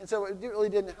sparse, and so it really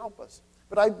didn't help us.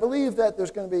 But I believe that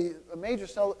there's going to be a major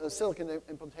silicon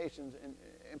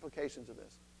implications of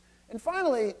this. And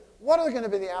finally, what are going to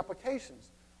be the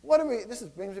applications? This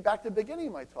brings me back to the beginning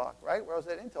of my talk, right, where I was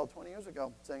at Intel 20 years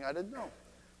ago saying I didn't know.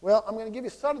 Well, I'm going to give you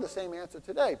sort of the same answer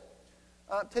today.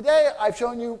 Today, I've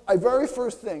shown you a very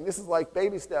first thing. This is like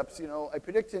baby steps, you know, a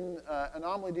prediction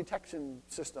anomaly detection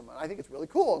system. And I think it's really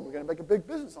cool, and we're going to make a big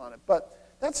business on it.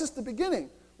 But that's just the beginning.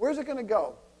 Where's it going to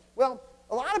go? Well,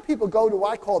 a lot of people go to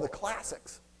what I call the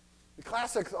classics. The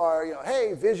classics are, you know,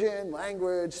 hey, vision,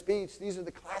 language, speech. These are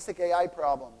the classic AI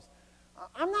problems.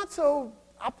 I'm not so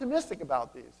optimistic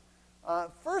about these.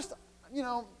 First, you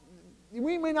know,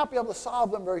 we may not be able to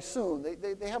solve them very soon.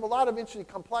 They have a lot of interesting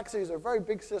complexities. They're very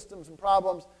big systems and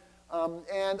problems.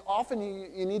 And often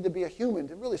you need to be a human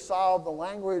to really solve the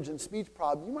language and speech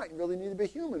problem. You might really need to be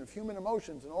human, human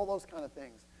emotions and all those kind of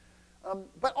things.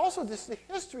 But also, the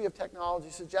history of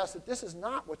technology suggests that this is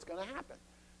not what's going to happen.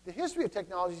 The history of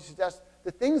technology suggests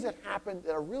that things that happen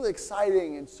that are really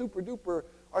exciting and super duper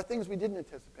are things we didn't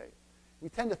anticipate. We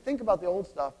tend to think about the old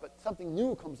stuff, but something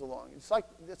new comes along. It's like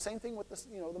the same thing with this,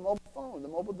 you know, the mobile phone, the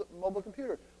mobile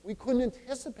computer. We couldn't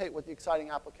anticipate what the exciting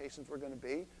applications were going to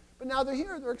be, but now they're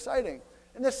here, they're exciting.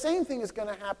 And the same thing is going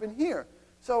to happen here.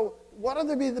 So what are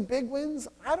going to be the big wins?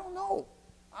 I don't know.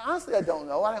 Honestly, I don't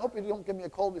know. And I hope you don't give me a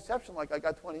cold reception like I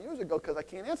got 20 years ago, because I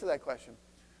can't answer that question.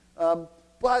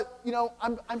 But you know,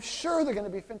 I'm sure they're going to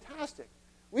be fantastic.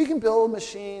 We can build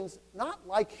machines not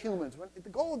like humans. The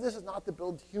goal of this is not to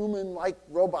build human-like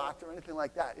robots or anything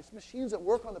like that. It's machines that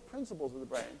work on the principles of the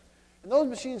brain. And those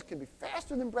machines can be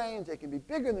faster than brains. They can be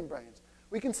bigger than brains.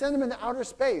 We can send them into outer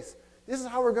space. This is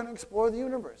how we're going to explore the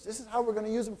universe. This is how we're going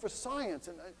to use them for science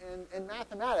and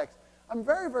mathematics. I'm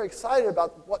very, very excited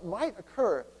about what might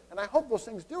occur, and I hope those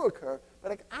things do occur.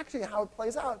 But actually, how it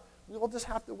plays out, we'll just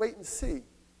have to wait and see.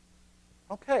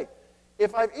 OK,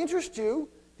 if I've interested you,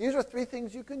 these are 3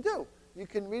 things you can do. You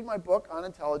can read my book on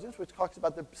intelligence, which talks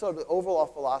about the sort of the overall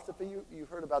philosophy. You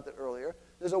heard about that earlier.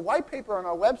 There's a white paper on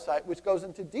our website which goes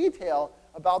into detail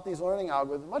about these learning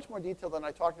algorithms, much more detail than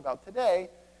I talked about today.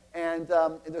 And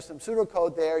there's some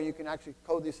pseudocode there. You can actually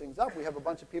code these things up. We have a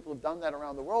bunch of people who've done that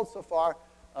around the world so far.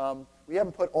 We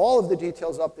haven't put all of the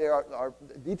details up there. Our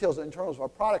details and internals of our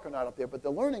product are not up there, but the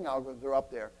learning algorithms are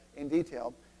up there in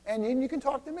detail. And you can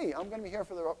talk to me. I'm going to be here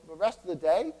for the rest of the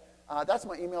day. That's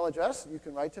my email address. You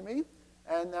can write to me.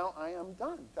 And now I am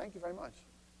done. Thank you very much.